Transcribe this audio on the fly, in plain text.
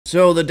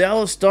So the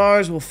Dallas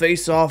Stars will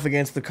face off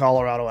against the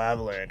Colorado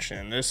Avalanche,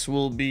 and this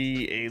will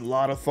be a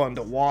lot of fun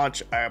to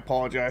watch. I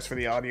apologize for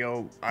the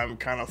audio. I'm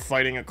kind of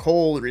fighting a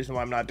cold. The reason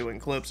why I'm not doing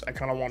clips, I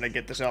kind of want to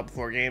get this out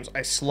before games.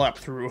 I slept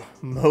through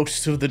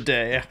most of the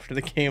day after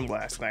the game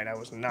last night. I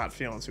was not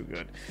feeling too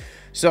good.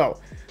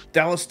 So,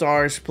 Dallas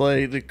Stars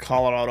play the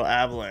Colorado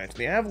Avalanche.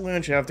 The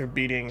Avalanche, after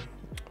beating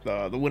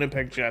the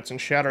Winnipeg Jets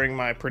and shattering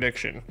my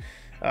prediction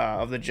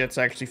of the Jets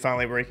actually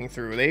finally breaking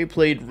through, they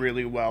played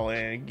really well,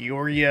 and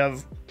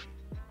Georgiev,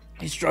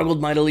 he struggled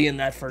mightily in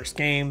that first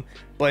game,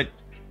 but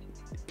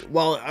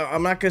while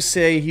I'm not going to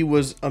say he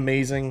was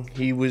amazing,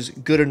 he was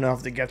good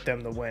enough to get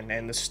them the win.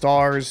 And the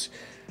Stars,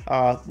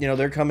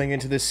 they're coming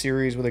into this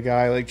series with a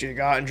guy like Jake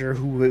Oettinger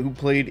who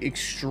played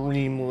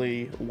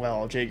extremely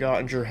well. Jake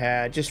Oettinger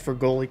had, just for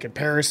goalie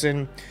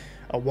comparison,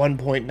 a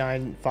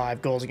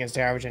 1.95 goals against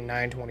average and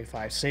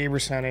 925 save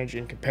percentage.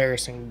 In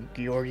comparison,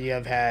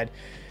 Georgiev had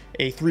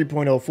a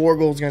 3.04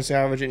 goals against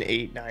average and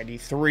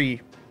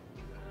 893.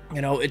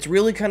 It's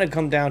really kind of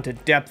come down to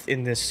depth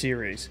in this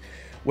series,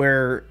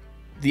 where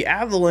the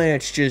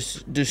Avalanche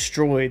just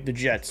destroyed the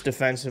Jets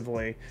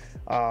defensively.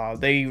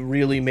 They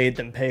really made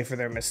them pay for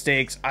their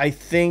mistakes. I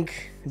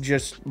think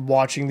just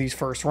watching these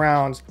first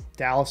rounds,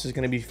 Dallas is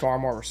going to be far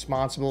more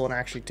responsible and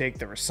actually take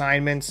their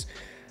assignments.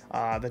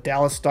 The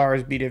Dallas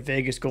Stars beat a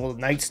Vegas Golden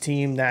Knights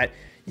team that,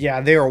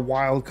 yeah, they're a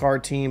wild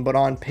card team, but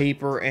on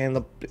paper and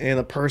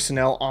the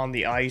personnel on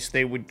the ice,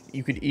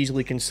 you could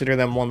easily consider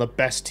them one of the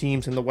best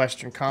teams in the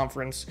Western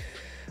Conference.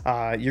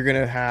 You're going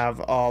to have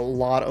a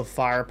lot of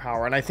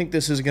firepower, and I think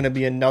this is going to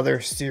be another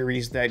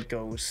series that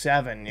goes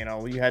 7.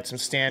 You had some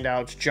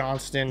standouts.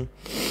 Johnston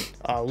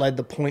led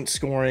the point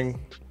scoring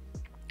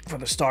for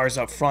the Stars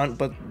up front,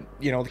 but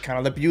kind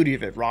of the beauty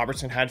of it,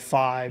 Robertson had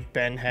 5,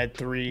 Ben had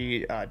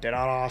 3,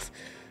 Dadonov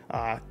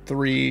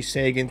 3,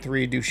 Sagan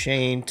 3,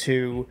 Duchesne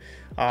 2.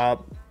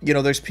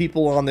 There's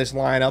people on this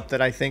lineup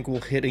that I think will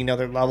hit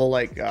another level,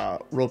 like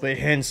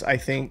hintz. I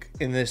think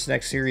in this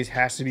next series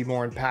has to be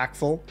more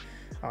impactful,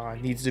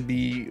 needs to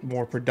be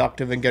more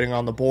productive in getting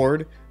on the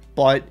board.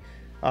 But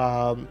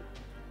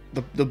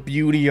the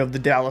beauty of the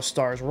Dallas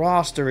Stars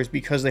roster is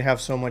because they have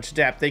so much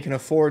depth, they can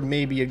afford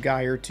maybe a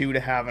guy or two to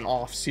have an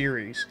off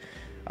series.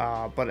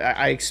 But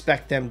I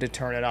expect them to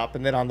turn it up,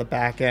 and then on the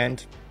back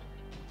end,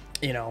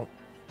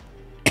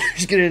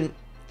 just get in.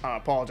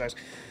 Apologize.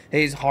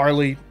 Hayes,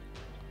 Harley,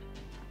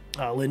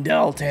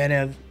 Lindell,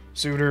 Tanev,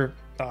 Suter,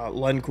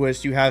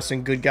 Lundqvist. You have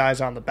some good guys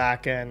on the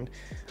back end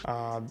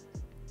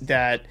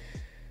that,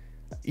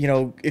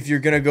 if you're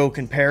going to go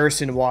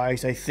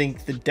comparison-wise, I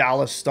think the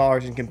Dallas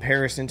Stars in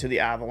comparison to the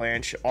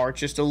Avalanche are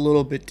just a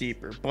little bit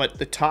deeper. But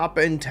the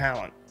top-end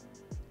talent,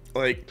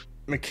 like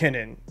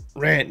MacKinnon,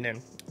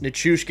 Rantanen,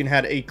 Nichushkin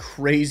had a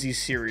crazy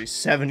series,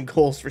 7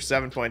 goals for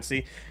 7 points.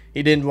 He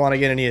didn't want to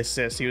get any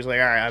assists. He was like,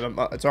 all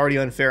right, it's already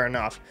unfair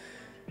enough.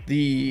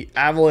 The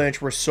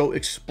Avalanche were so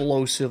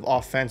explosive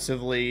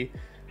offensively.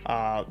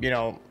 Heiskanen,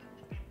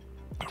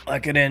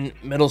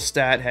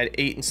 Middlestat had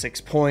 8 and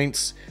 6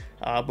 points.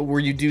 But where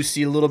you do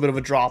see a little bit of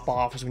a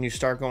drop-off is when you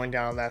start going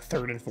down that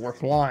 3rd and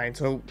 4th line.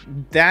 So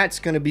that's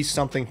going to be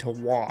something to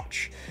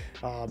watch.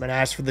 And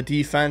as for the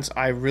defense,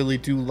 I really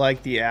do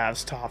like the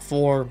Avs top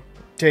 4.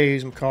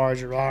 Taves, Makar,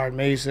 Girard,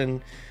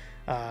 Mason.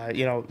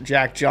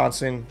 Jack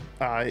Johnson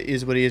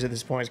is what he is at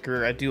this point in his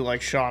career. I do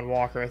like Sean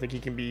Walker. I think he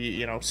can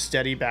be,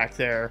 steady back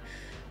there.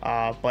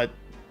 But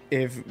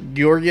if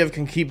Georgiev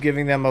can keep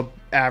giving them a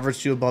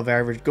average to above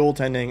average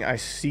goaltending, I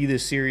see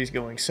this series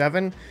going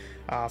 7.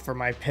 For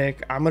my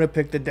pick, I'm going to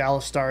pick the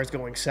Dallas Stars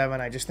going 7.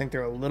 I just think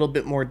they're a little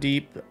bit more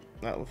deep,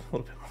 a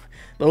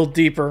little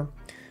deeper.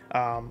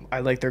 I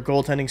like their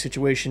goaltending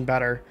situation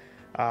better.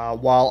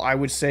 While I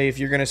would say, if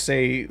you're going to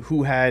say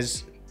who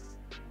has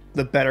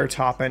the better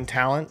top-end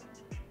talent,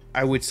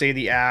 I would say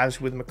the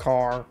Avs with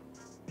Makar,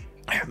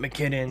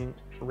 MacKinnon,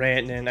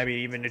 Rantanen.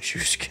 Even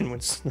Nichushkin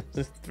wins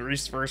the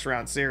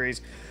first-round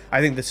series. I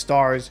think the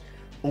Stars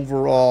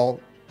overall,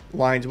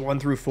 lines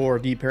 1 through 4,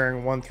 deep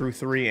pairing 1 through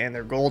 3, and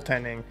their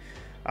goaltending,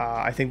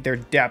 I think their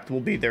depth will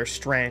be their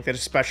strength, and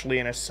especially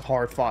in a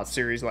hard-fought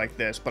series like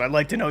this. But I'd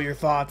like to know your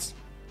thoughts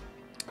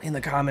in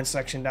the comments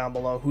section down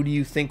below. Who do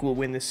you think will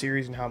win this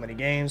series and how many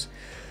games?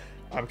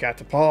 I'm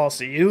Captain Paul.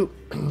 See you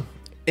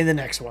in the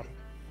next one.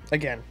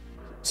 Again,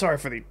 sorry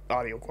for the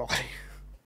audio quality.